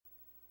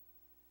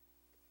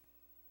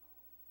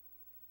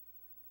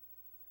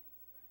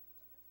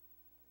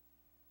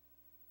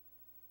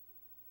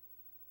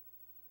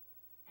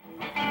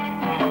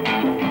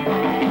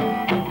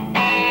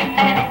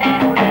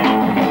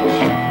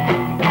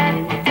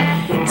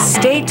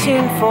Stay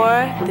tuned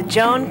for the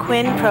Joan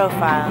Quinn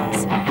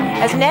Profiles.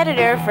 As an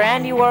editor for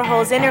Andy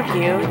Warhol's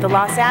Interview, the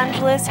Los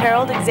Angeles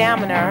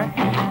Herald-Examiner,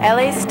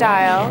 LA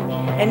Style,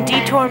 and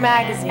Detour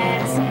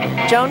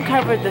magazines, Joan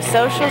covered the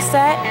social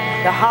set,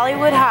 the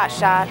Hollywood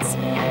hotshots,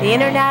 the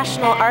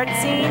international art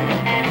scene,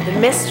 the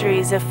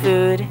mysteries of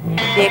food,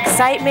 the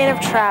excitement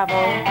of travel,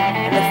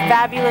 and the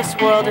fabulous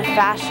world of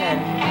fashion.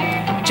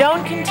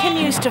 Joan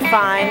continues to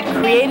find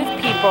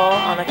creative people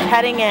on the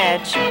cutting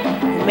edge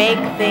who make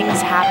things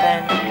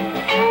happen.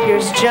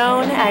 Here's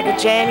Joan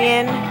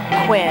Agajanian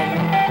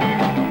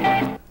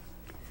Quinn.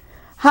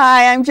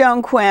 Hi, I'm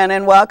Joan Quinn,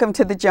 and welcome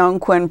to the Joan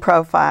Quinn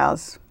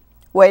Profiles.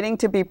 Waiting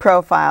to be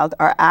profiled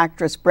are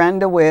actress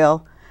Brenda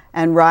Wehle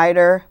and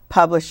writer,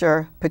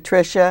 publisher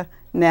Patricia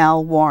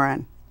Nell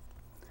Warren.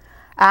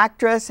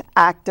 Actress,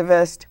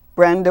 activist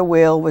Brenda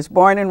Wehle was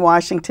born in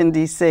Washington,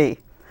 D.C.,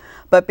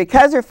 but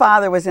because her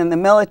father was in the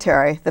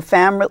military, the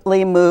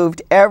family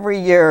moved every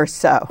year or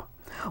so.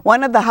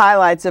 One of the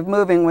highlights of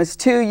moving was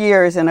 2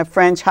 years in a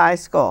French high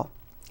school.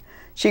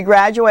 She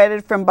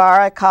graduated from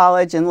Barra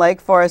College in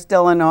Lake Forest,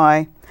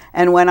 Illinois,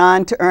 and went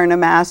on to earn a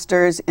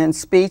master's in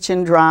speech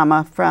and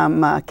drama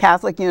from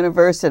Catholic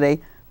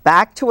University,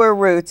 back to her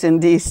roots in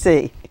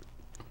D.C.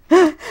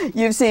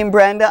 You've seen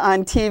Brenda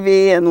on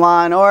TV in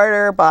Law and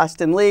Order,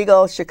 Boston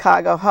Legal,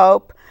 Chicago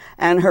Hope,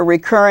 and her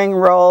recurring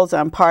roles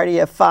on Party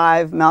of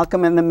Five,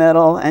 Malcolm in the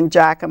Middle, and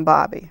Jack and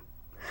Bobby.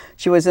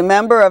 She was a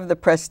member of the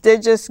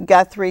prestigious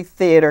Guthrie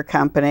Theater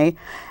Company,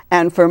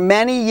 and for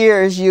many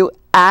years you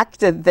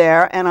acted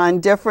there and on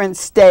different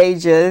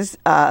stages,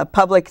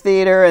 Public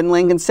Theater in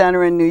Lincoln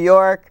Center in New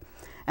York,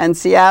 and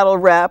Seattle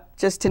Rep,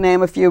 just to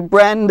name a few.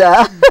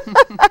 Brenda.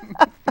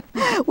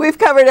 We've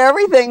covered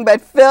everything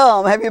but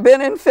film. Have you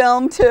been in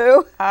film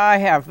too? I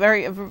have,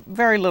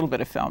 very little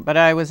bit of film, but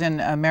I was in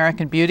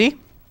American Beauty.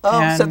 Oh,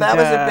 and, so that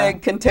was a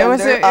big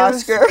contender,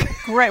 Oscar.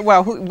 Great.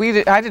 Well,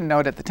 I didn't know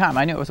it at the time.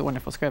 I knew it was a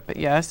wonderful script, but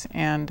yes.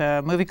 And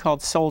a movie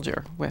called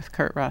Soldier with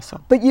Kurt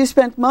Russell. But you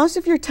spent most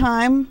of your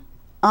time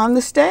on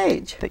the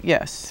stage.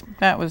 Yes,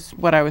 that was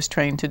what I was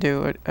trained to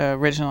do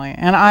originally,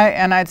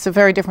 and it's a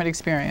very different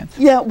experience.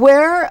 Yeah,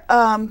 where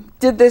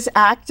did this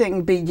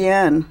acting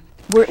begin?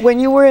 When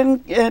you were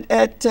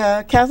at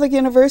Catholic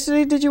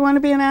University, did you want to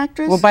be an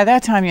actress? Well, by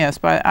that time, yes.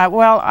 But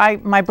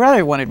my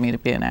brother wanted me to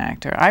be an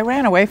actor. I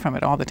ran away from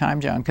it all the time,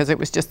 Joan, because it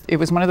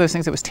was one of those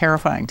things that was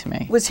terrifying to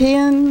me. Was he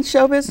in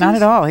show business? Not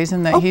at all. He's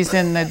in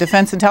the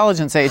Defense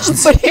Intelligence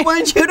Agency. But he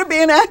wanted you to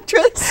be an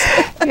actress.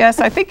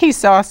 Yes, I think he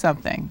saw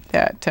something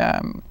that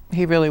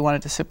he really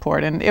wanted to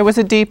support, and it was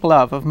a deep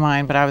love of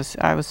mine. But I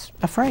was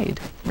afraid,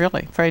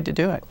 really afraid to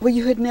do it. Well,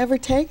 you had never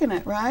taken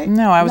it, right?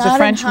 No, I was a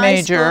French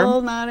major. Not in high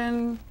school, not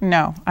in.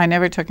 No, I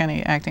never took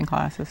any acting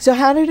classes. So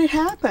how did it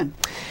happen?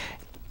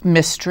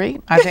 Mystery,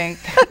 I think.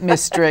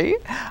 Mystery.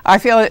 I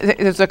feel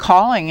it's a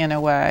calling in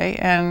a way,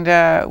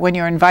 and when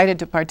you're invited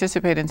to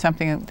participate in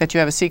something that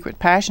you have a secret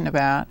passion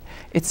about,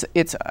 it's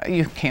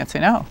you can't say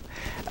no.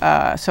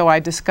 So I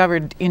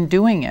discovered in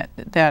doing it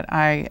that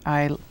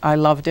I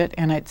loved it,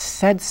 and it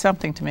said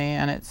something to me,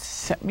 and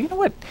you know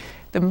what?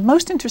 The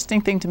most interesting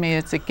thing to me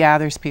is it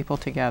gathers people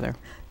together.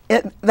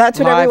 That's what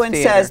Live everyone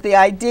theater. says. The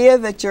idea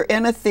that you're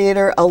in a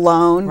theater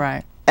alone,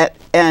 right,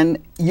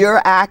 and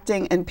you're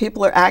acting, and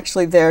people are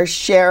actually there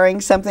sharing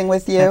something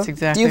with you. That's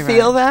exactly right. Do you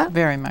feel that?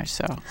 Very much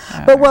so.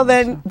 But well,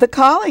 then the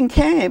calling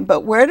came.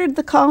 But where did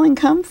the calling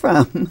come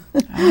from?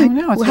 I don't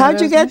know. How'd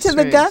you get to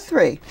the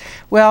Guthrie?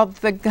 Well,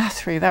 the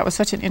Guthrie, that was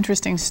such an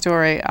interesting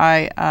story.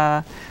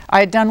 I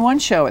had done one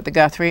show at the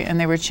Guthrie, and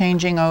they were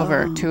changing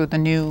over to the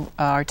new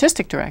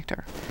artistic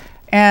director.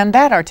 And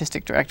that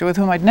artistic director, with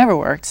whom I'd never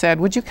worked, said,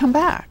 "Would you come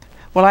back?"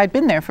 Well, I'd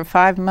been there for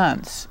 5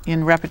 months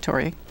in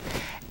repertory.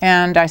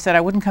 And I said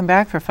I wouldn't come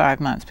back for 5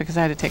 months because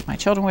I had to take my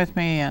children with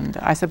me. And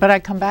I said, but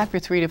I'd come back for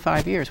 3 to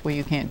 5 years. Well,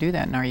 you can't do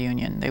that in our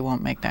union. They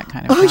won't make that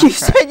kind of contract. You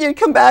said you'd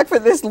come back for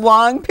this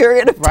long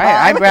period of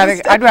time.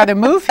 Right. I'd rather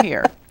move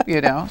here,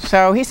 you know.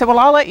 So he said, well,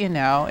 I'll let you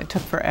know. It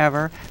took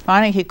forever.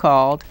 Finally, he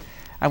called.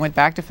 I went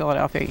back to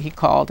Philadelphia. He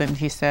called and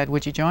he said,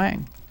 would you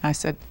join? I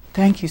said,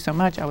 thank you so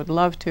much. I would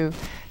love to.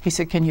 He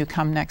said, can you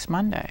come next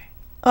Monday?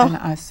 Oh. And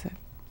I said,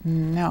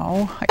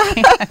 no, I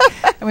can't.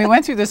 And we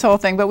went through this whole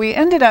thing, but we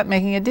ended up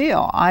making a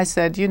deal. I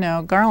said, you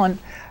know, Garland,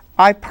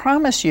 I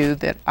promise you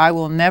that I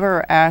will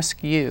never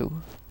ask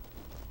you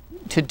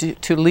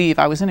to leave.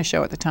 I was in a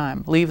show at the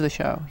time, leave the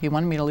show. He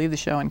wanted me to leave the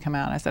show and come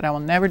out. I said, I will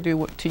never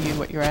do to you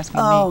what you're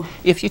asking me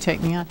if you take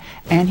me on.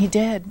 And he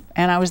did.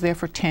 And I was there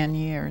for 10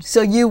 years.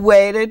 So you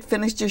waited,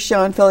 finished your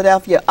show in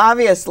Philadelphia.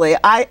 Obviously,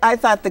 I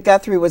thought the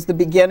Guthrie was the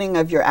beginning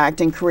of your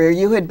acting career.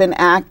 You had been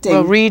acting.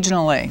 Well,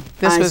 regionally.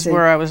 This was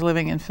where I was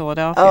living in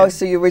Philadelphia. Oh,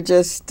 so you were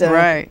just...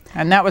 right.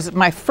 And that was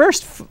my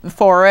first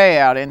foray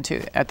out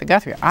at the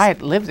Guthrie. I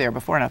had lived there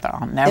before, and I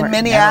thought, I'll never... In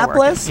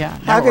Minneapolis? Yeah.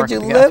 How could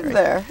you live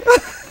there?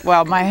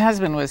 Well, my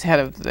husband was head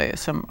of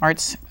some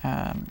arts,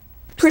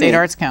 state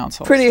arts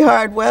councils. Pretty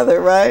hard weather,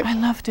 right? I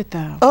loved it,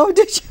 though. Oh,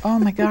 did you? Oh,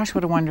 my gosh,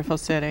 what a wonderful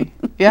city.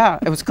 Yeah,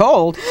 it was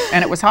cold,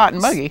 and it was hot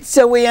and muggy.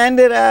 So we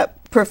ended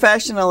up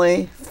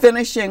professionally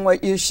finishing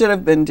what you should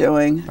have been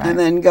doing, and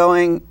then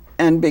going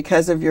and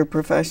because of your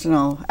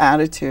professional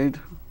attitude,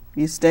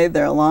 you stayed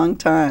there a long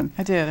time.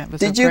 I did. It was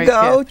Did a you great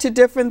go gift. to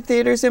different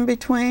theaters in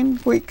between?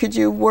 Could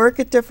you work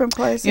at different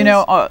places? You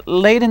know,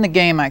 late in the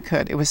game I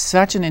could. It was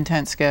such an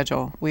intense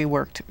schedule. We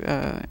worked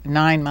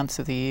 9 months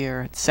of the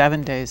year,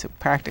 7 days,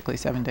 practically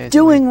 7 days.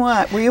 Doing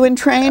what? Were you in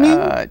training?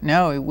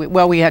 No.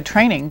 Well, we had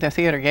training. The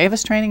theater gave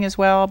us training as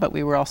well, but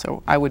we were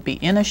also, I would be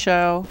in a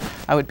show,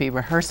 I would be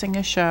rehearsing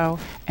a show,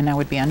 and I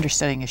would be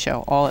understudying a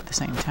show all at the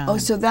same time. Oh,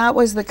 so that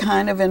was the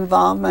kind of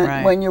involvement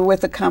Right. when you're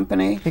with a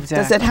company? Exactly.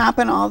 Does it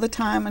happen all the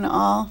time and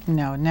all?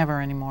 No,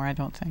 never anymore, I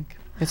don't think.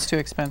 It's too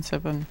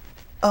expensive. And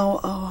Oh,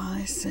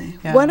 I see.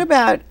 Yeah. What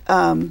about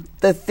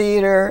the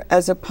theater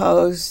as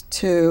opposed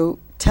to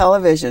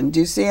television? Do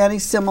you see any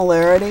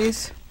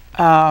similarities?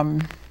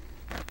 The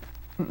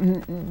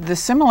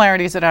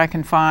similarities that I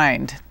can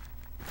find,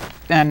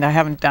 and I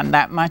haven't done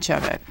that much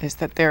of it, is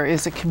that there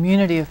is a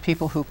community of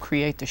people who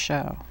create the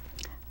show.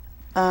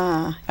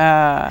 Well,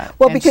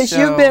 And because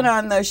you've so- been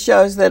on those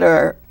shows that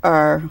are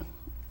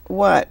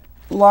what?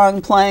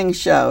 Long playing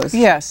shows.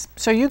 Yes.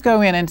 So you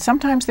go in, and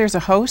sometimes there's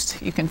a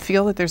host. You can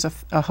feel that there's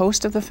a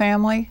host of the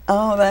family.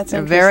 Oh, that's They're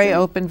interesting. very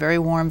open, very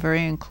warm,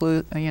 very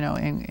including.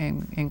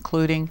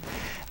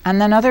 And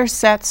then other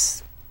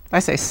sets, I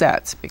say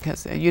sets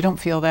because you don't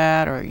feel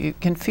that, or you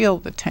can feel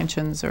the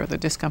tensions or the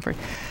discomfort.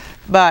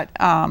 But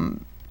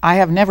I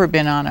have never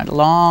been on a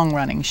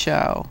long-running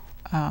show,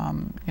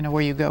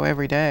 where you go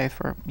every day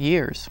for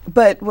years.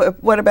 But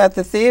what about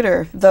the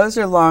theater? Those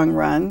are long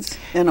runs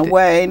in a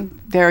way.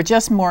 They're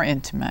just more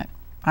intimate.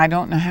 I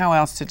don't know how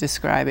else to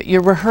describe it.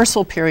 Your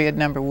rehearsal period,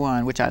 number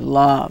one, which I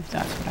love,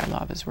 that's what I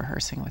love, is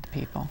rehearsing with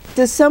people.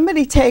 Does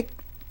somebody take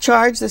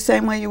charge the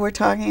same way you were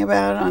talking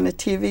about on a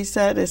TV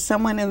set? Is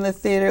someone in the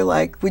theater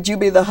like, would you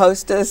be the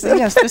hostess?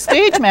 Yes, the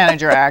stage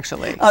manager,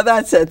 actually. Oh,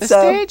 that's it. The So,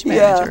 stage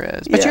manager yeah,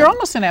 is. But yeah. you're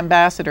almost an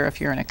ambassador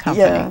if you're in a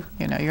company. Yeah.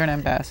 You know, you're an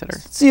ambassador.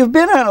 So you've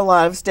been on a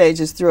lot of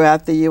stages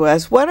throughout the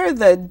U.S. What are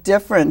the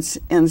difference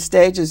in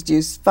stages? Do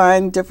you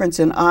find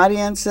difference in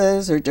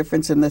audiences or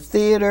difference in the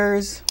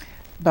theaters?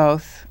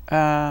 Both.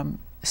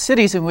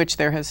 Cities in which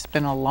there has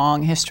been a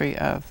long history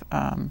of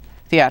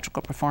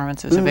theatrical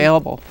performances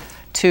available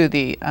to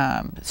the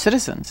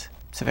citizens.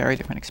 It's a very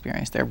different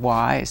experience. They're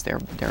wise.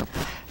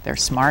 They're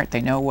smart.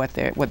 They know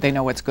they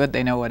know what's good.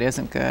 They know what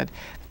isn't good.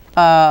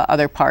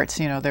 Other parts,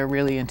 they're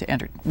really into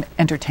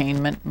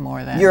entertainment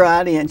more than Your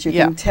audience, you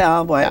can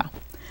tell what. Yeah.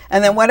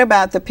 And then what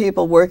about the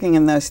people working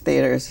in those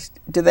theaters?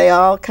 Do they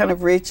all kind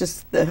of reach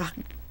the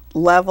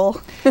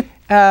level?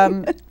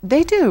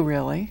 They do,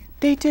 really.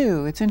 They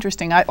do. It's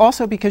interesting.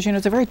 Also because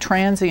it's a very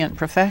transient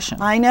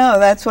profession. I know.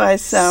 That's why.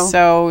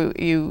 So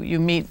you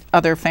meet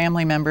other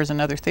family members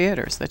in other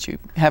theaters that you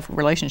have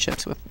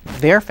relationships with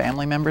their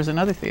family members in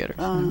other theaters.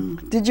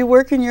 Did you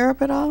work in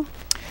Europe at all?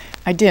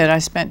 I did. I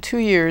spent 2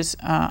 years.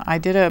 I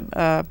did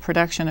a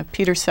production of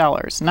Peter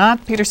Sellers,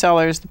 not Peter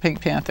Sellers, the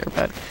Pink Panther,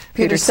 but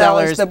Peter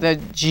Sellers, the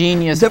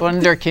genius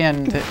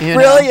wunderkind,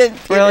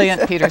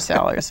 brilliant Peter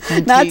Sellers.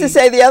 And Not to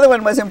say the other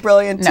one wasn't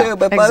brilliant No, too,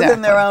 but both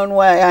in their exactly. own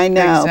way. I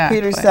know.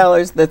 Exactly. Peter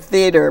Sellers, the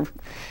theater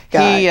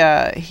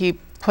guy. He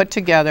put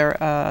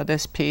together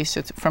this piece.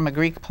 It's from a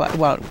Greek play.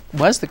 Well, it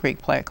was the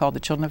Greek play called The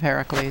Children of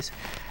Heracles,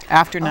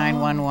 after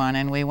 9/11,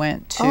 and we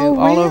went to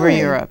all over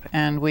really? Europe,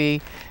 and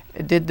we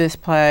did this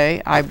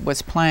play. I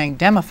was playing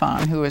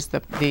Demophon, who was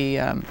the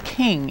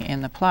king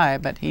in the play,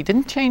 but he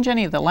didn't change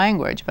any of the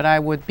language, but I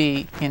would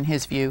be, in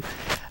his view,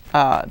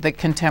 the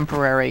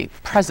contemporary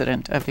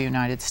president of the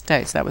United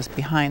States. That was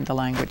behind the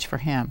language for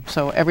him.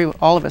 So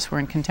all of us were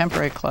in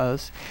contemporary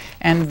clothes,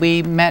 and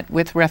we met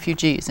with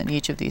refugees in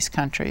each of these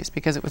countries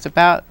because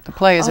the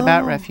play is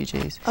about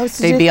refugees. Oh,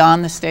 so They'd be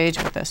on the stage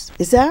with us.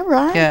 Is that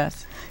right?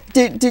 Yes.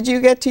 Did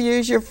you get to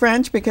use your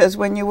French? Because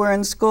when you were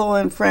in school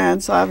in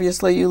France,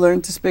 obviously you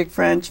learned to speak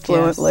French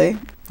fluently.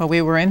 Yes. Well,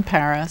 we were in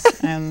Paris,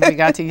 and we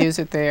got to use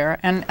it there.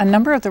 And a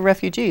number of the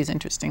refugees,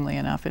 interestingly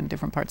enough, in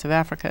different parts of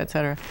Africa, et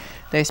cetera,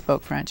 they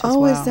spoke French as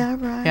well. Oh, is that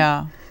right?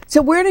 Yeah.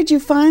 So where did you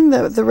find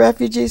the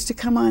refugees to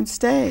come on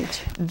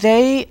stage?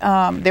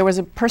 There was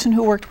a person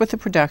who worked with the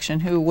production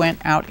who went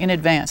out in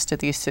advance to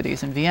these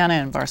cities in Vienna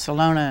and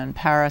Barcelona and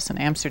Paris and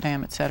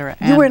Amsterdam, et cetera.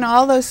 You were in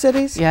all those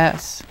cities?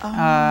 Yes.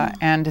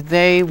 And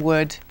they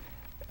would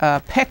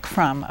pick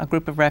from a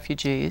group of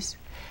refugees.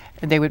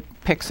 They would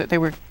pick, so they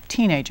were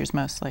teenagers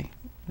mostly,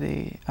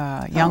 the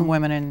young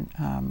women and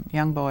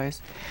young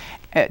boys,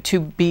 to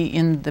be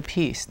in the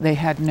piece. They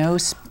had no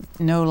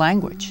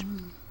language,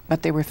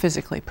 but they were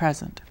physically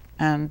present.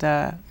 And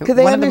could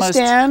they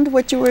understand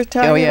what you were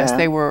talking about? Oh yes,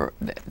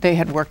 they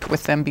had worked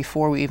with them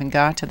before we even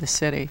got to the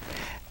city.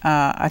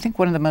 I think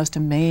one of the most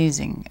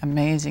amazing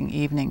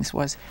evenings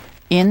was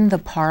in the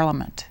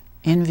Parliament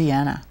in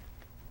Vienna,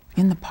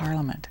 in the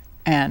Parliament,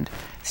 and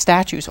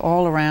statues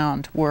all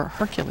around were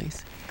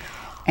Hercules.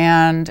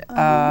 And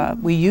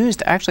we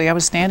used, actually, I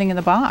was standing in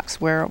the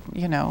box where,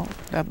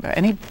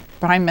 any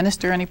prime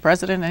minister, any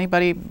president,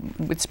 anybody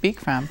would speak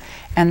from.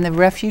 And the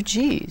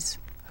refugees,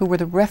 who were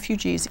the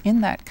refugees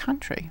in that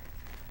country,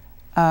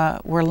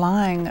 were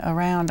lying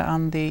around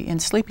in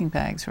sleeping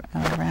bags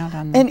around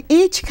on. And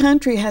each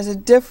country has a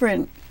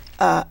different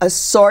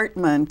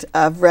assortment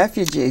of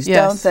refugees,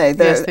 Yes. don't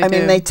they? Yes, they I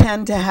mean, do. they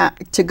tend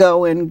to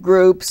go in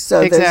groups, so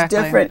there's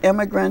Exactly. different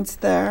immigrants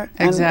there,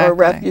 or Exactly.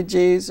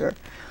 refugees, or.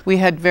 We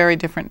had very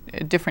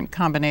different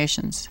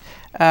combinations.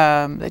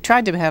 They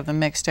tried to have them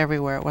mixed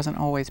everywhere. It wasn't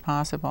always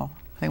possible.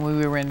 I think when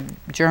we were in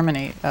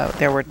Germany,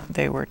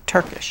 they were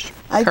Turkish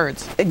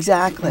Kurds.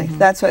 Exactly.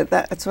 That's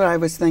what I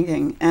was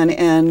thinking. And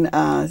in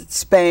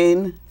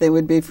Spain, they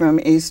would be from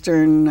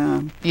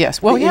Eastern.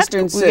 Yes. Well, we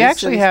citizens.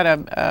 actually had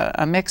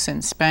a mix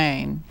in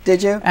Spain.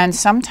 Did you? And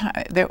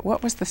sometimes,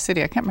 what was the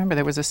city? I can't remember.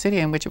 There was a city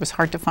in which it was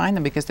hard to find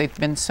them because they'd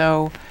been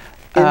so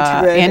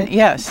integrated.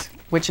 Yes,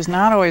 which is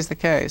not always the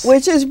case.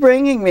 Which is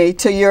bringing me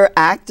to your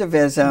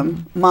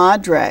activism,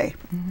 Madre,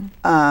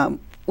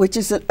 which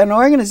is an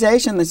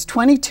organization that's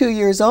 22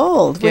 years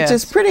old, which Yes.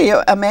 is pretty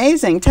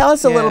amazing. Tell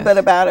us a little Yes. bit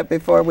about it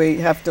before we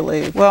have to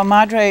leave. Well,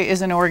 Madre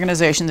is an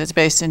organization that's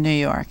based in New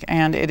York,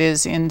 and it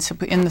is in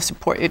the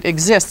support. It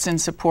exists in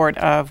support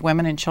of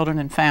women and children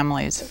and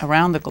families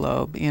around the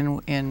globe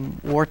in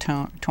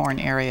war-torn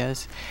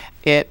areas.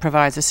 It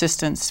provides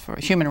assistance for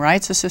human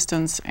rights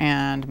assistance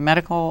and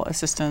medical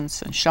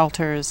assistance and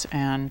shelters.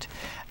 And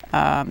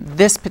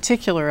this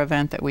particular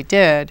event that we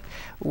did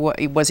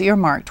was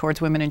earmarked towards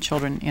women and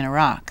children in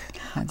Iraq.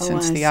 And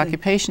since I the see.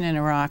 occupation in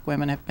Iraq,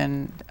 women have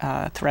been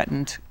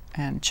threatened,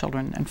 and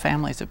children and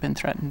families have been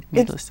threatened,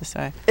 needless to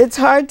say. It's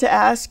hard to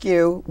ask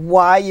you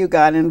why you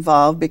got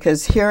involved,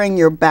 because hearing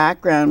your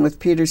background with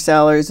Peter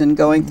Sellers and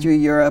going through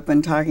Europe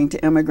and talking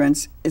to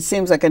immigrants, it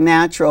seems like a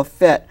natural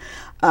fit.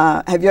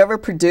 Have you ever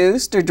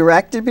produced or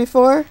directed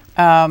before?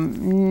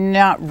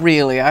 Not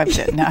really.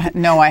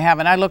 No, I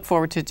haven't. I look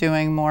forward to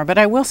doing more. But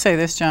I will say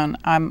this, Joan.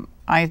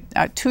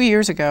 2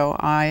 years ago,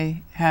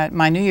 I had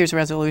my New Year's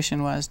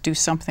resolution was do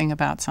something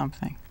about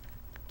something.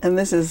 And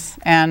this is.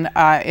 And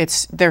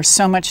there's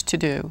so much to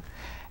do.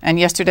 And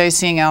yesterday,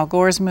 seeing Al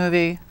Gore's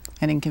movie,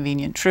 An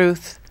Inconvenient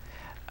Truth,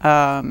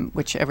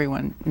 which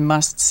everyone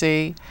must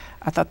see,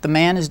 I thought the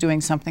man is doing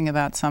something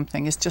about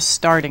something. It's just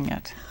starting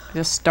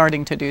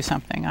to do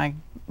something.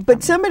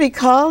 But somebody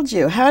called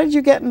you. How did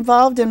you get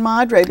involved in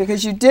Madre?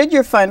 Because you did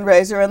your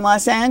fundraiser in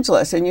Los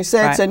Angeles, and you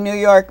say it's a New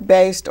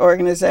York-based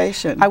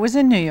organization. I was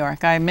in New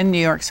York. I'm in New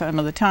York some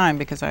of the time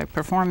because I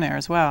perform there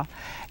as well.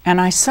 And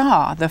I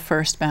saw the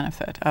first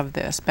benefit of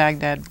this,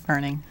 Baghdad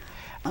burning,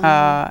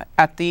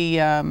 at the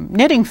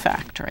knitting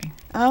factory.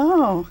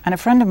 Oh. And a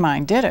friend of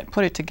mine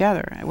put it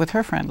together with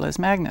her friend Liz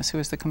Magnus, who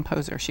is the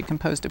composer. She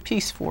composed a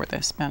piece for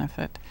this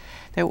benefit.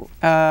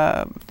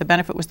 The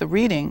benefit was the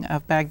reading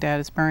of Baghdad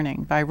is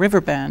Burning by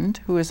Riverbend,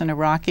 who is an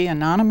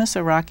anonymous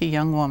Iraqi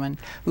young woman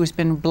who's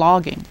been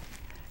blogging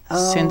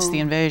since the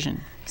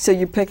invasion. So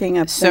you're picking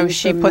up So things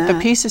she from put the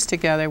that. pieces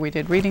together. We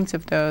did readings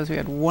of those. We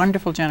had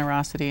wonderful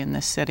generosity in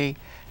this city.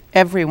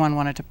 Everyone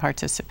wanted to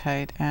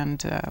participate,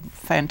 and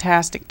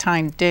fantastic.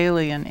 Tyne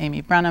Daly and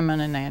Amy Brenneman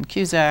and Nan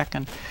Cusack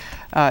and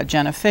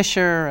Jenna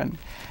Fisher, and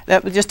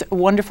that was just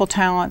wonderful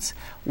talents.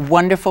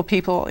 Wonderful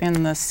people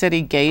in the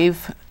city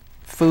gave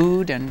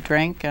food and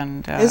drink,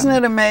 and Isn't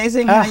it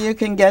amazing how you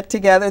can get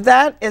together?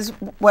 That is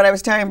what I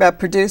was talking about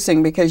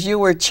producing, because you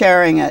were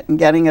chairing it and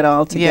getting it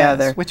all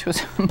together. Yes, which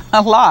was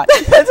a lot,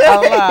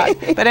 a lot.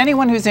 But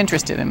anyone who's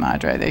interested in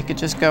Madre, they could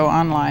just go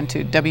online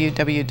to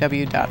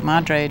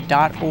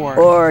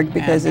www.madre.org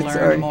Because and it's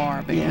learn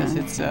more. Because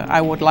it's. I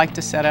would like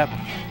to set up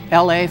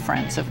LA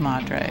Friends of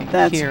Madre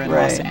here in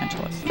Los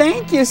Angeles.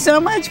 Thank you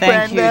so much,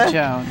 Thank Brenda. you,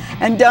 Joan.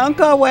 And don't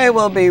go away.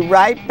 We'll be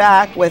right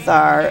back with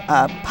our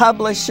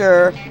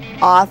publisher,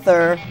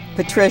 author,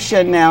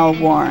 Patricia Nell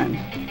Warren.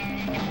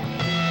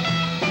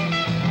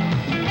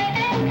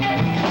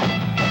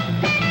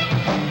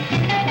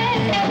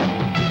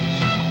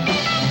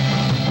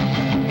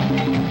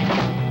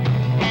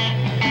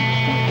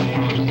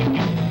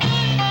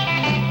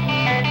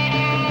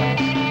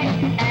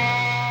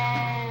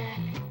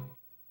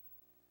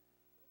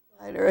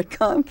 At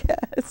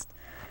Comcast.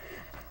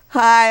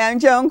 Hi, I'm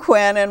Joan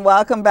Quinn, and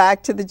welcome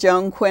back to the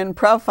Joan Quinn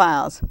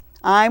Profiles.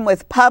 I'm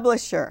with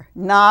publisher,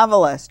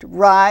 novelist,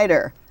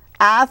 writer,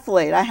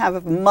 athlete. I have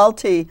a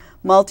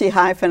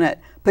multi-hyphenate,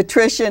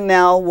 Patricia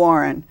Nell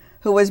Warren,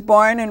 who was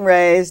born and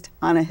raised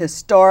on a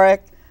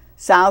historic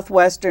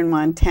southwestern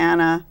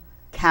Montana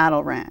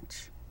cattle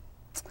ranch.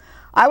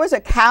 I was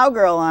a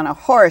cowgirl on a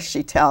horse,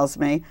 she tells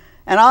me,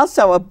 and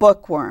also a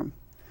bookworm.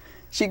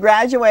 She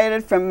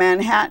graduated from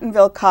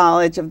Manhattanville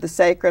College of the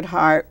Sacred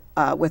Heart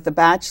with a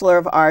Bachelor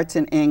of Arts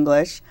in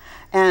English.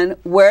 And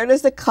where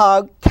does the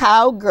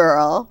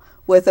cowgirl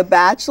with a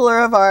Bachelor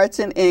of Arts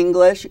in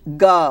English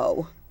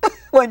go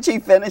when she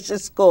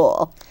finishes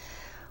school?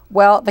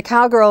 Well, the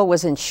cowgirl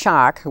was in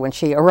shock when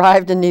she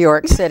arrived in New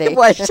York City.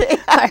 Was she?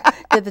 I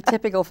did the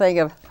typical thing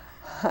of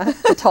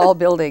the tall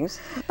buildings.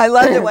 I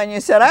loved it when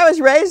you said, I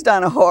was raised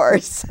on a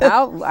horse.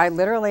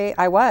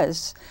 I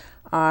was.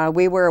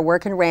 We were a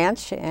working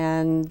ranch,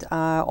 and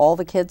all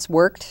the kids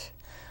worked.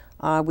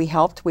 We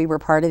helped. We were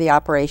part of the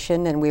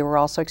operation, and we were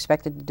also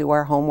expected to do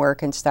our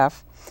homework and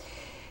stuff.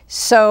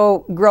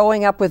 So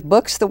growing up with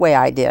books the way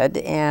I did,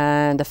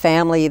 and a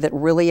family that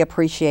really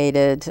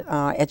appreciated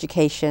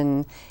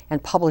education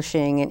and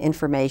publishing and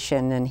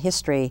information and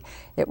history,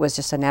 it was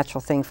just a natural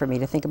thing for me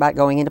to think about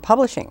going into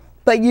publishing.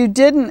 But you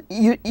didn't,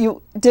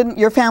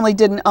 your family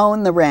didn't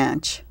own the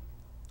ranch?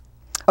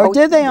 Or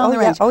did they own the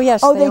ranch? Yeah. Oh,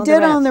 yes. Oh, they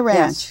did own the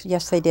ranch. Yes,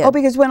 yes, they did. Oh,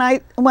 because when I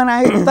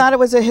thought it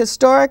was a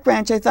historic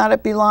ranch, I thought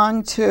it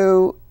belonged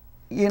to,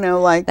 you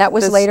know, like that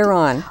was later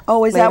on.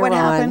 Oh, is that what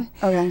happened?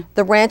 Okay.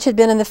 The ranch had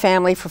been in the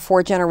family for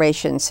 4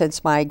 generations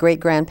since my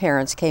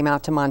great-grandparents came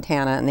out to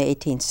Montana in the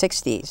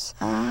 1860s.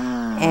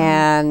 Ah.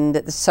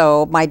 And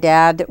so my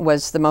dad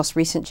was the most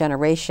recent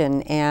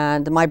generation,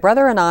 and my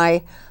brother and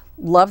I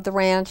loved the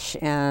ranch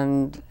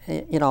and,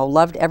 you know,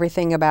 loved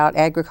everything about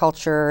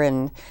agriculture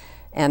and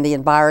the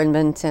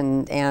environment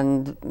and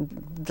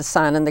the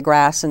sun and the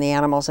grass and the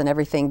animals and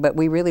everything, but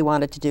we really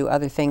wanted to do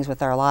other things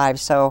with our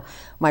lives. So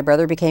my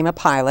brother became a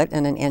pilot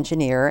and an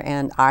engineer,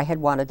 and I had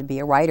wanted to be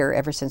a writer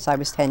ever since I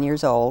was 10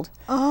 years old.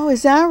 Oh,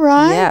 is that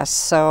right? Yes.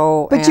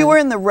 So. But you were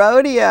in the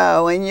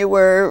rodeo, and you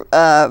were.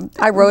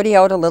 I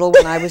rodeoed a little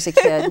when I was a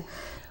kid.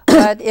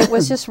 But it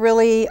was just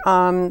really,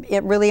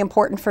 really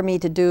important for me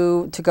to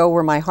go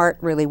where my heart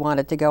really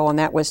wanted to go, and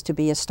that was to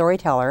be a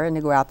storyteller and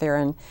to go out there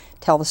and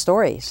tell the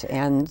stories.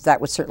 And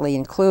that would certainly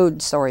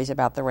include stories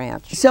about the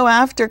ranch. So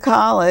after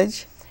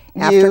college,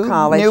 you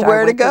knew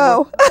where to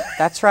go.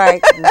 That's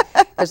right.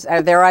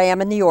 There I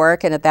am in New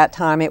York, and at that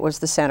time it was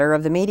the center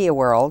of the media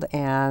world,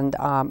 and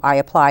I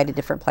applied to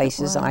different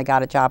places, and I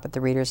got a job at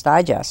the Reader's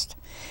Digest.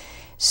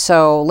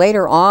 So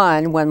later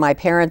on, when my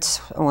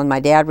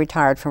dad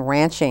retired from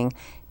ranching,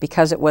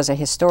 because it was a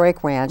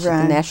historic ranch,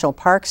 the National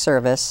Park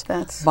Service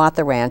bought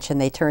the ranch, and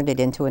they turned it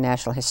into a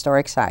National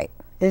Historic Site.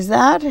 Is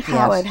that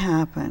how it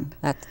happened?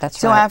 That's right.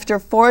 So after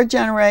 4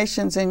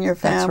 generations in your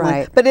family. That's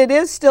right. But it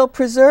is still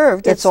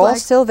preserved. It's all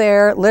still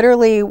there.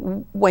 Literally,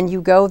 when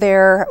you go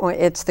there,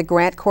 it's the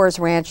Grant Corps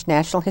Ranch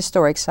National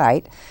Historic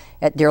Site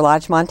at Deer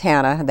Lodge,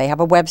 Montana. They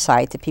have a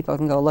website that people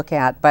can go look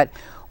at. But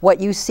what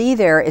you see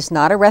there is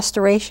not a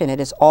restoration. It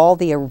is all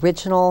the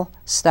original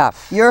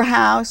stuff. Your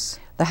house?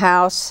 The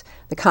house,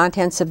 the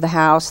contents of the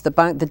house,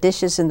 the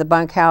dishes in the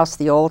bunkhouse,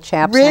 the old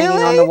chaps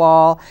hanging on the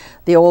wall,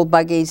 the old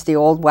buggies, the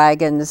old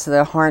wagons,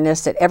 the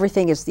harness,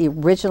 everything is the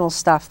original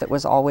stuff that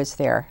was always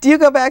there. Do you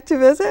go back to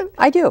visit?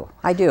 I do.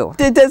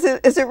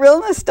 Is it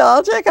real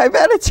nostalgic? I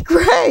bet it's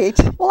great.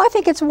 Well, I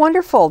think it's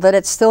wonderful that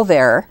it's still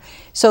there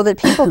so that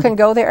people can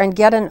go there and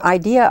get an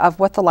idea of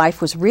what the life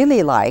was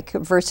really like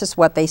versus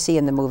what they see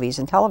in the movies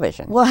and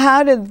television. Well,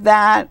 how did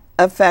that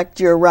affect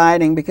your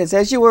writing? Because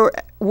as you were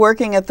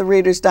working at the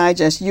Reader's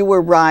Digest, you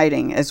were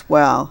writing as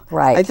well.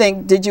 Right. I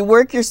think, did you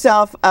work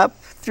yourself up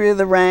through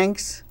the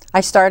ranks?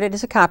 I started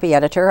as a copy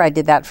editor. I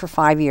did that for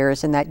 5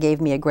 years, and that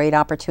gave me a great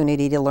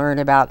opportunity to learn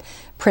about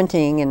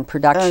printing and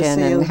production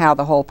and how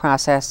the whole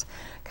process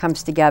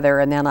comes together.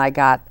 And then I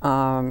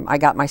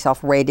got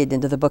myself rated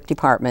into the book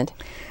department.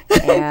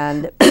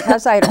 And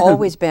because I'd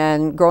always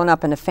been grown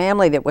up in a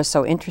family that was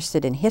so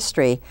interested in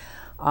history,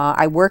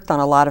 I worked on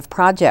a lot of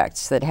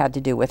projects that had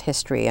to do with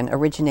history and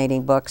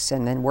originating books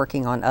and then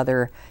working on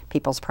other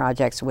people's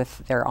projects with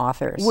their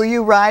authors. Were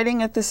you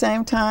writing at the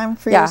same time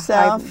for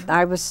yourself?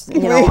 I was,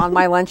 on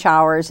my lunch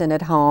hours and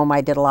at home,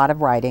 I did a lot of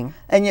writing.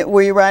 And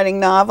were you writing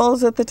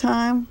novels at the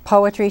time?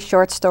 Poetry,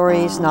 short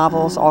stories,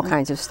 novels, all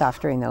kinds of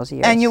stuff during those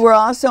years. And you were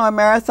also a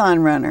marathon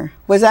runner.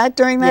 Was that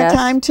during that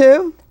time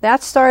too?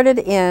 That started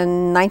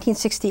in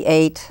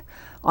 1968.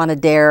 On a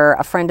dare,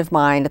 a friend of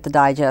mine at the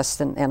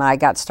Digest and I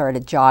got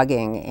started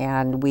jogging,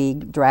 and we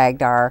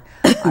dragged I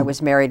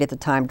was married at the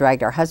time,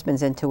 dragged our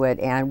husbands into it,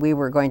 and we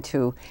were going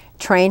to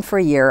train for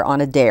a year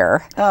on a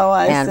dare. Oh,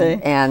 I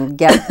see. And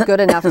get good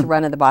enough to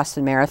run in the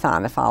Boston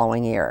Marathon the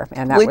following year.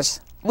 And that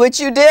Which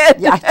you did.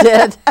 Yeah, I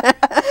did.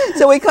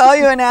 So we call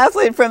you an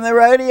athlete from the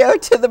rodeo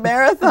to the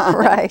marathon.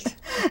 Right.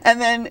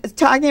 And then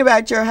talking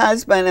about your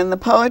husband and the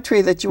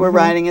poetry that you were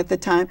writing at the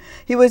time,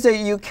 he was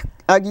a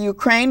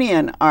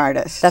Ukrainian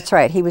artist. That's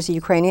right. He was a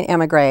Ukrainian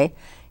emigre.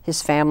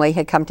 His family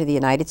had come to the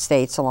United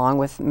States along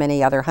with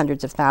many other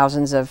hundreds of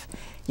thousands of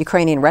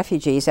Ukrainian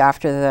refugees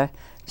after the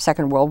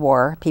Second World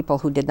War, people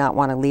who did not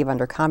want to leave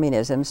under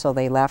communism, so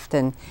they left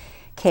and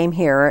came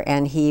here,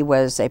 and he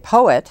was a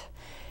poet.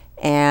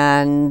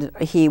 And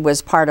he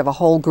was part of a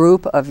whole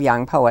group of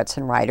young poets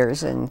and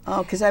writers.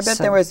 Because I bet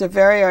there was a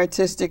very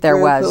artistic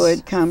group who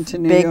had come to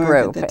New York. Big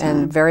group,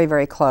 and very,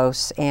 very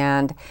close.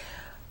 And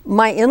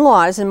my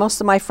in-laws and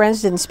most of my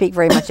friends didn't speak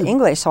very much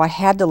English, so I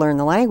had to learn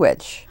the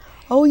language.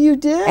 Oh, you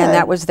did? And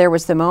there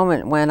was the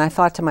moment when I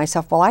thought to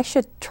myself, well, I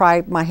should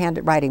try my hand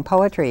at writing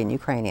poetry in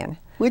Ukrainian.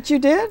 Which you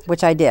did?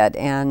 Which I did.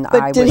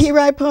 But did he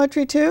write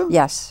poetry too?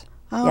 Yes.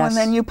 Oh, yes. And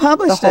then you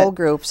published the whole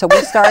group. So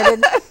we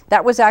started,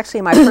 that was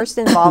actually my first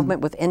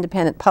involvement with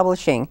independent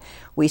publishing.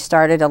 We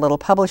started a little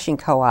publishing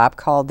co-op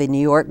called the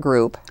New York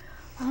Group,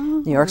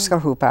 New York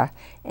Skahupa,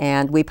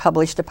 and we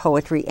published a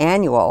poetry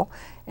annual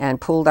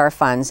and pooled our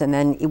funds, and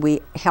then we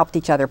helped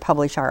each other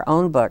publish our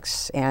own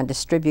books and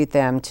distribute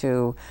them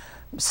to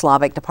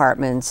Slavic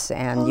departments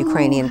and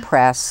Ukrainian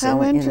press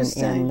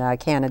in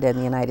Canada and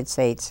the United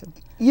States.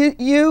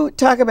 You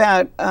talk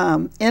about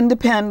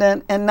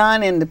independent and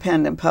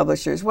non-independent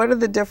publishers. What are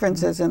the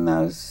differences in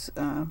those?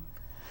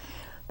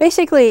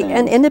 Basically,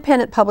 an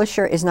independent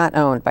publisher is not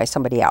owned by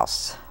somebody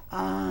else.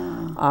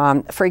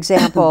 For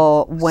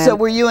example, when... So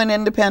were you an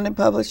independent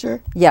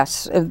publisher?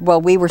 Yes.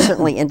 Well, we were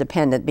certainly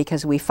independent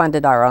because we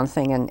funded our own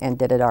thing and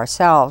did it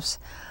ourselves.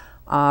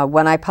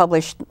 When I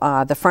published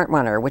The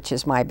Frontrunner, which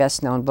is my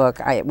best-known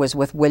book, it was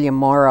with William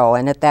Morrow,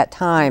 and at that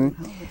time,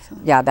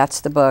 yeah,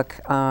 that's the book.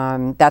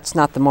 That's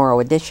not the Morrow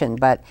edition,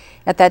 but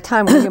at that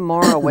time, William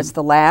Morrow was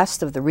the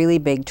last of the really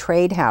big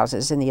trade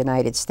houses in the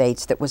United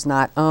States that was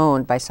not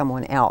owned by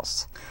someone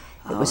else.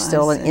 It was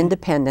still an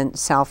independent,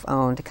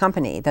 self-owned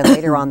company. Then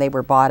later on, they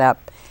were bought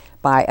up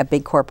by a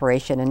big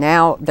corporation, and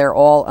now they're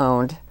all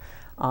owned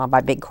by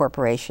big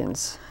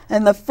corporations.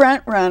 And The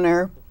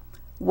Frontrunner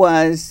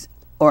was,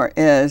 or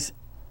is,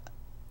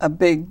 a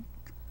big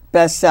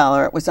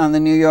bestseller. It was on the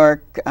New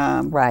York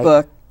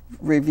Book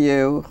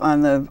Review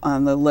on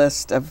the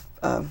list of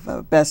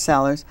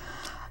bestsellers.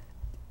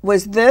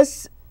 Was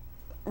this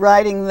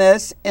writing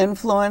this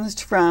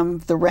influenced from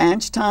the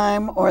ranch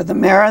time or the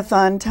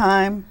marathon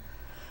time?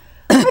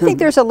 I think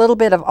there's a little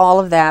bit of all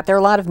of that. There are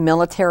a lot of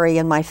military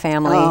in my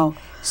family.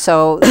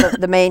 So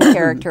the main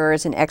character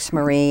is an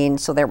ex-Marine,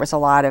 so there was a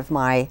lot of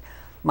my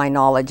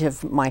knowledge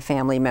of my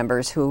family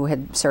members who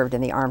had served in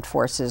the armed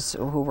forces,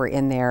 who were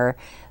in there,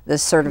 the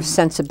sort of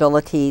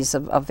sensibilities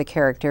of the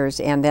characters,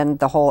 and then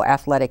the whole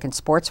athletic and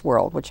sports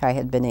world, which I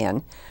had been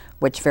in,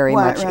 which very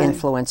much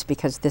influenced,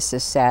 because this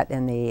is set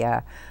in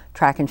the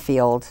track and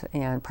field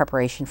and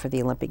preparation for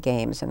the Olympic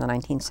Games in the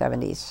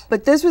 1970s.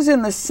 But this was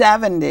in the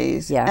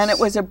 70s, yes. And it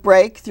was a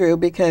breakthrough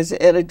because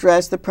it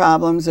addressed the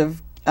problems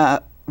of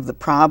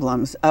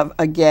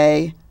a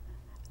gay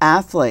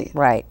athlete.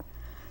 Right.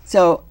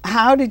 So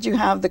how did you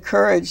have the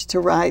courage to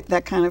write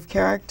that kind of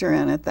character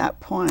in at that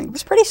point? It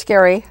was pretty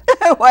scary.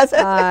 Was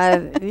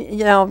it?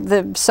 You know,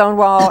 the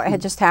Stonewall had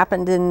just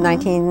happened in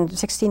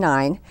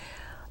 1969.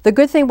 The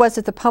good thing was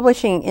that the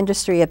publishing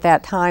industry at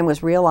that time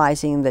was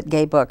realizing that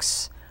gay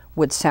books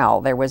would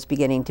sell. There was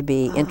beginning to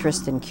be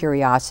interest and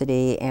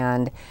curiosity,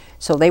 and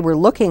so they were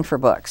looking for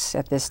books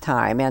at this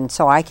time. And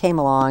so I came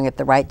along at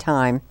the right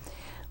time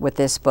with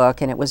this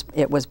book, and it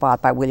was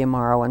bought by William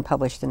Morrow and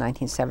published in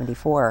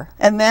 1974.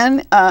 And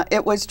then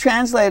it was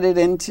translated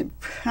into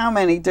how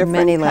many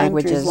different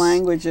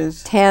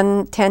languages?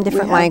 10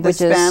 different languages.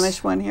 The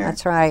Spanish one here.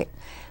 That's right.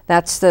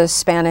 That's the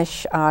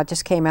Spanish,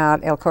 just came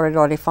out, El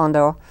Corredor de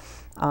Fondo,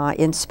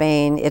 in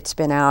Spain. It's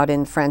been out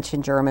in French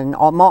and German,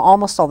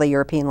 almost all the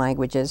European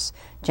languages,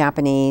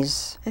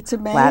 Japanese, it's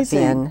amazing.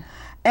 Latvian.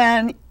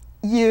 And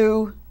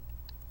you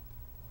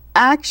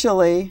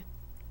actually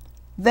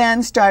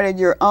then started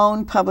your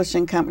own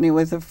publishing company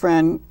with a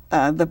friend.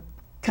 The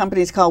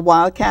company's called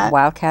Wildcat?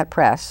 Wildcat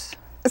Press.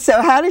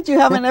 So how did you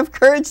have enough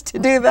courage to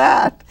do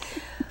that?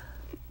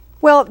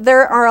 Well,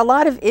 there are a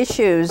lot of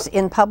issues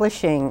in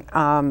publishing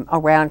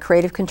around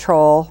creative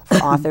control for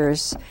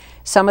authors.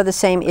 Some of the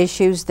same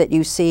issues that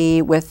you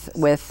see with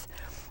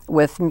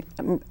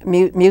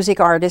music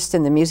artists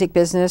in the music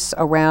business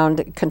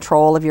around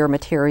control of your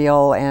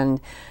material and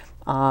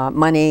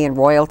money and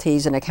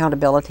royalties and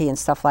accountability and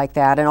stuff like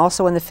that, and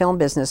also in the film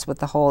business with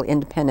the whole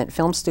independent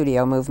film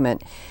studio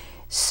movement.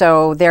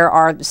 So there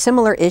are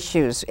similar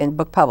issues in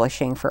book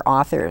publishing for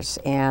authors,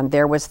 and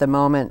there was the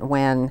moment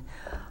when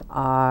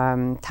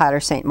Tyler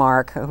St.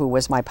 Mark, who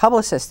was my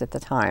publicist at the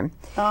time,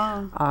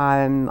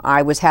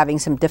 I was having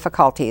some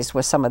difficulties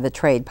with some of the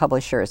trade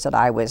publishers that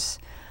I was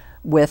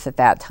with at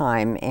that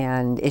time,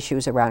 and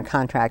issues around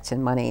contracts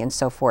and money and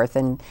so forth.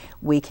 And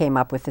we came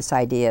up with this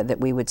idea that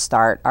we would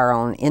start our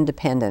own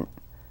independent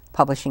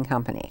publishing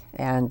company,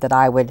 and that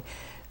I would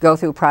go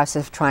through a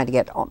process of trying to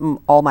get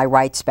all my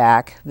rights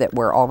back that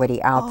were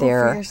already out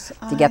there,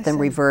 to get them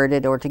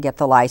reverted or to get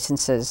the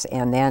licenses,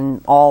 and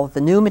then all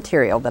the new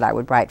material that I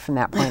would write from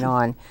that point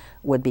on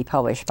would be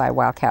published by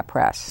Wildcat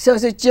Press. So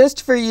is it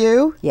just for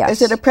you? Yes.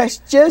 Is it a press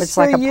just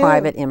for you? It's like a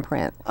private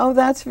imprint. Oh,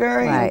 that's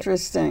very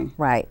interesting.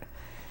 Right.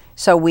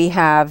 So we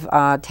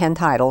have 10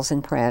 titles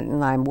in print,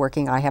 and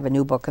I have a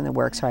new book in the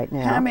works right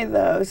now. How many of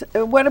those?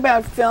 What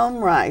about film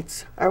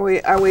rights? Are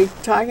we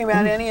talking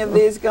about any of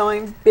these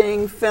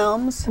being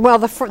films? Well,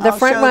 the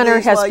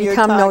Frontrunner has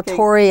become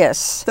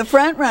notorious. The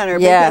Frontrunner,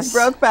 yes.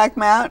 because Brokeback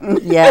Mountain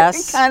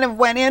yes. kind of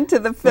went into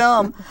the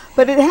film,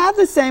 but it had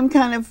the same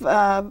kind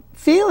of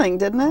feeling,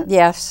 didn't it?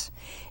 Yes.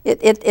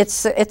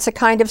 It's a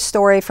kind of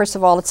story. First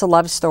of all, it's a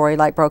love story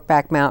like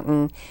Brokeback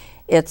Mountain.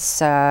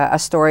 It's a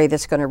story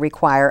that's going to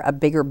require a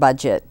bigger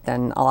budget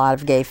than a lot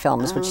of gay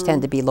films, which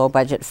tend to be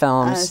low-budget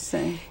films. I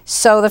see.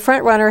 So The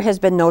Frontrunner has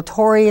been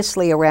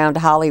notoriously around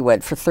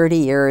Hollywood for 30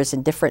 years,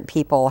 and different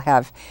people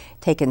have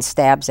taken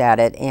stabs at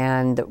it.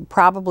 And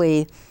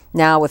probably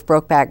now with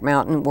Brokeback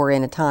Mountain, we're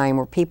in a time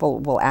where people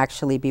will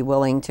actually be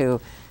willing to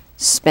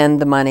spend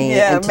the money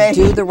and to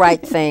do the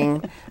right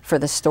thing for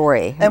the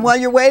story. And while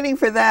you're waiting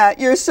for that,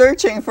 you're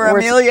searching for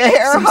Amelia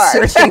Earhart.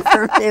 Searching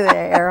for Amelia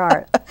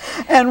Earhart.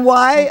 And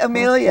why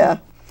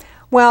Amelia?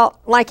 Well,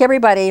 like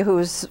everybody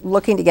who's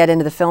looking to get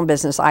into the film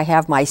business, I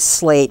have my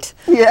slate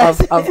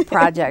of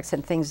projects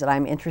and things that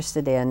I'm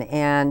interested in.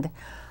 And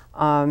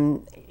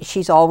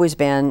she's always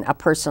been a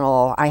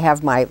personal, I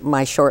have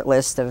my short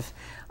list of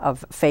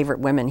favorite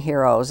women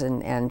heroes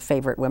and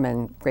favorite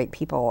women great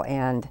people.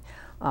 And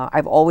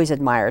I've always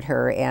admired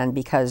her. And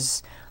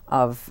because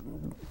of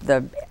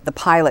the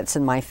pilots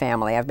in my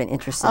family, I've been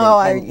interested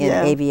in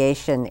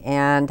aviation.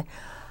 And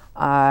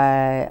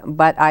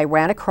but I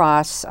ran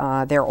across,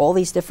 there are all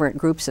these different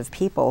groups of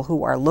people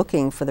who are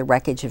looking for the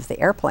wreckage of the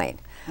airplane.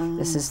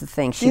 This is the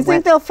thing. Do you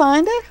think they'll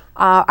find it?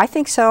 I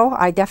think so.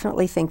 I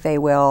definitely think they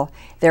will.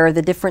 There are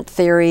the different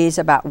theories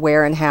about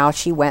where and how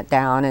she went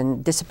down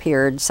and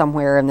disappeared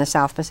somewhere in the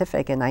South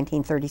Pacific in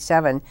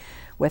 1937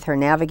 with her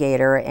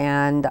navigator.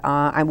 And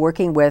I'm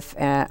working with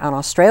an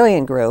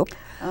Australian group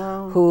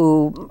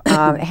who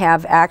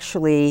have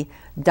actually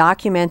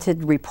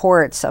documented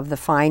reports of the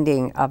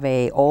finding of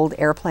a old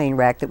airplane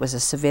wreck that was a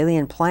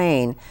civilian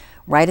plane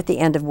right at the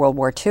end of World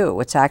War II.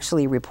 It's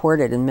actually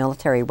reported in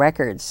military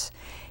records.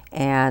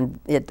 And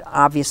it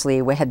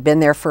obviously had been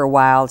there for a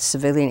while,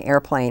 civilian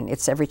airplane.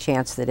 It's every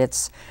chance that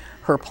it's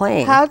her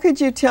plane. How could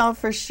you tell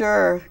for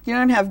sure? You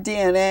don't have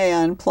DNA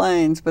on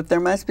planes, but there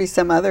must be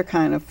some other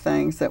kind of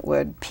things that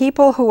would.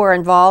 People who are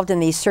involved in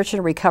these search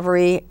and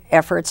recovery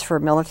efforts for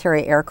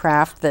military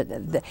aircraft,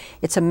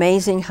 it's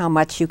amazing how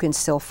much you can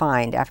still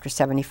find after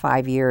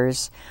 75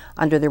 years.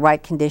 Under the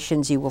right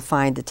conditions, you will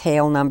find the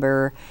tail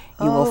number.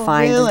 You will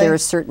find that there are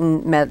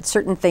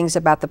certain things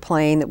about the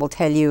plane that will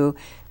tell you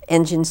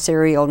engine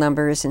serial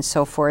numbers and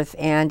so forth,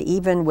 and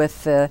even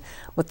with the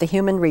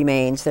human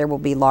remains, there will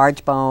be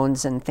large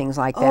bones and things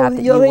like that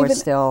that you are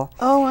still.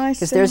 Oh, I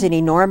see. Because there's an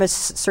enormous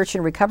search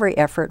and recovery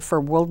effort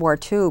for World War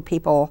II.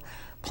 People,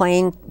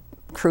 plane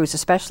crews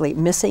especially,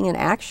 missing in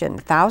action.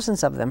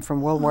 Thousands of them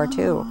from World War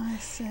II. I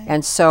see.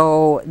 And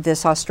so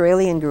this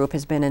Australian group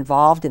has been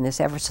involved in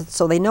this effort,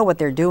 so they know what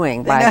they're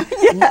doing by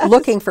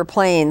looking for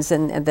planes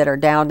and that are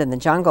downed in the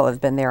jungle. Have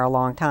been there a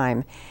long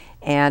time.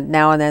 And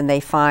now and then they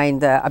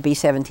find a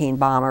B-17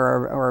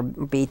 bomber or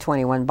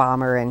B-21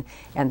 bomber, and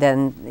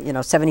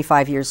then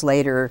 75 years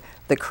later,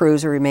 the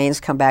crews or remains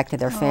come back to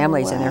their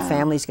families, and their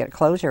families get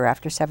closure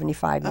after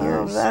 75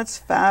 years. Oh, that's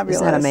fabulous!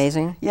 Isn't that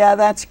amazing? Yeah,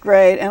 that's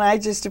great, and I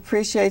just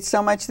appreciate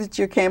so much that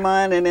you came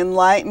on and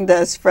enlightened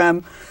us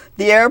from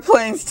the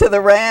airplanes to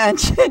the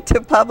ranch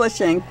to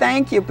publishing.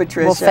 Thank you,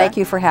 Patricia. Well, thank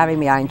you for having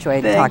me. I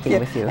enjoyed talking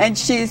with you. And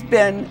she's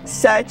been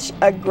such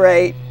a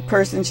great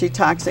person. She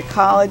talks at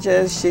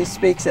colleges, she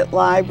speaks at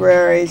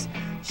libraries,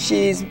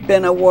 she's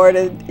been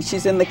awarded,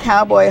 she's in the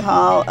Cowboy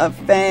Hall of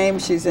Fame,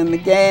 she's in the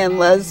Gay and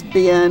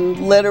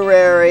Lesbian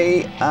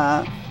Literary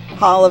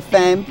Hall of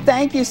Fame.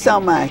 Thank you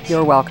so much.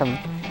 You're welcome.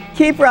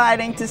 Keep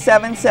writing to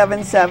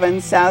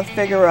 777 South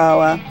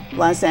Figueroa,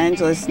 Los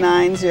Angeles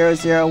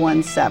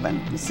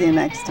 90017. See you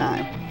next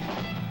time.